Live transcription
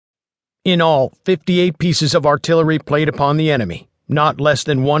In all, 58 pieces of artillery played upon the enemy. Not less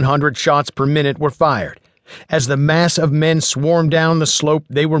than 100 shots per minute were fired. As the mass of men swarmed down the slope,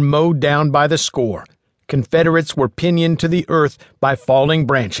 they were mowed down by the score. Confederates were pinioned to the earth by falling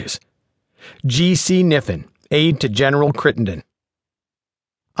branches. G.C. Niffen, aide to General Crittenden.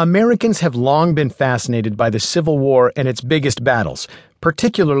 Americans have long been fascinated by the Civil War and its biggest battles,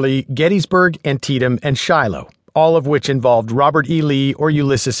 particularly Gettysburg, Antietam, and Shiloh, all of which involved Robert E. Lee or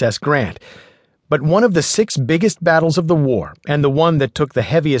Ulysses S. Grant. But one of the 6 biggest battles of the war, and the one that took the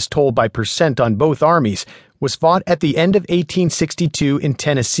heaviest toll by percent on both armies, was fought at the end of 1862 in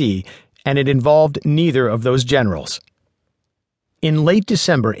Tennessee, and it involved neither of those generals. In late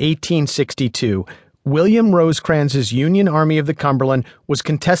December 1862, William Rosecrans's Union Army of the Cumberland was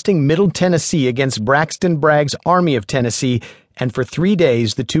contesting Middle Tennessee against Braxton Bragg's Army of Tennessee, and for 3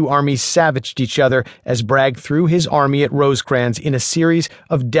 days the two armies savaged each other as Bragg threw his army at Rosecrans in a series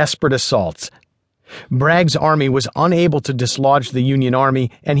of desperate assaults. Bragg's army was unable to dislodge the Union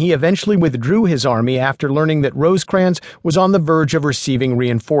Army, and he eventually withdrew his army after learning that Rosecrans was on the verge of receiving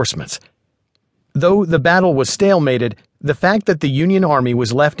reinforcements. Though the battle was stalemated, the fact that the Union Army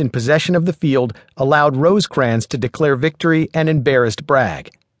was left in possession of the field allowed Rosecrans to declare victory and embarrassed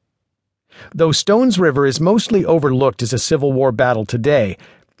Bragg. Though Stones River is mostly overlooked as a Civil War battle today,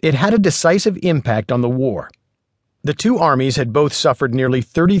 it had a decisive impact on the war. The two armies had both suffered nearly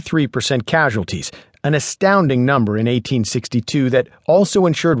 33% casualties, an astounding number in 1862 that also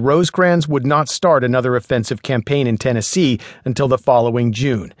ensured Rosecrans would not start another offensive campaign in Tennessee until the following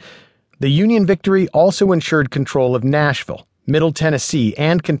June. The Union victory also ensured control of Nashville, Middle Tennessee,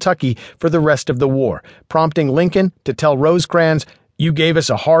 and Kentucky for the rest of the war, prompting Lincoln to tell Rosecrans, "You gave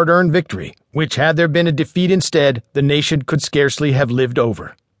us a hard-earned victory, which had there been a defeat instead, the nation could scarcely have lived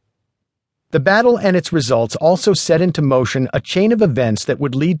over." The battle and its results also set into motion a chain of events that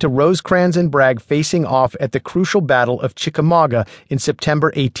would lead to Rosecrans and Bragg facing off at the crucial Battle of Chickamauga in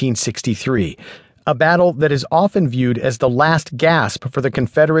September 1863, a battle that is often viewed as the last gasp for the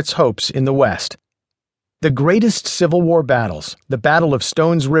Confederates' hopes in the West. The greatest Civil War battles, the Battle of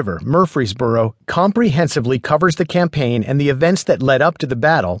Stones River, Murfreesboro, comprehensively covers the campaign and the events that led up to the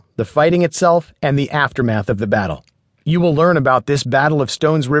battle, the fighting itself, and the aftermath of the battle. You will learn about this Battle of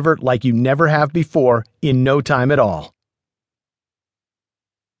Stones River like you never have before in no time at all.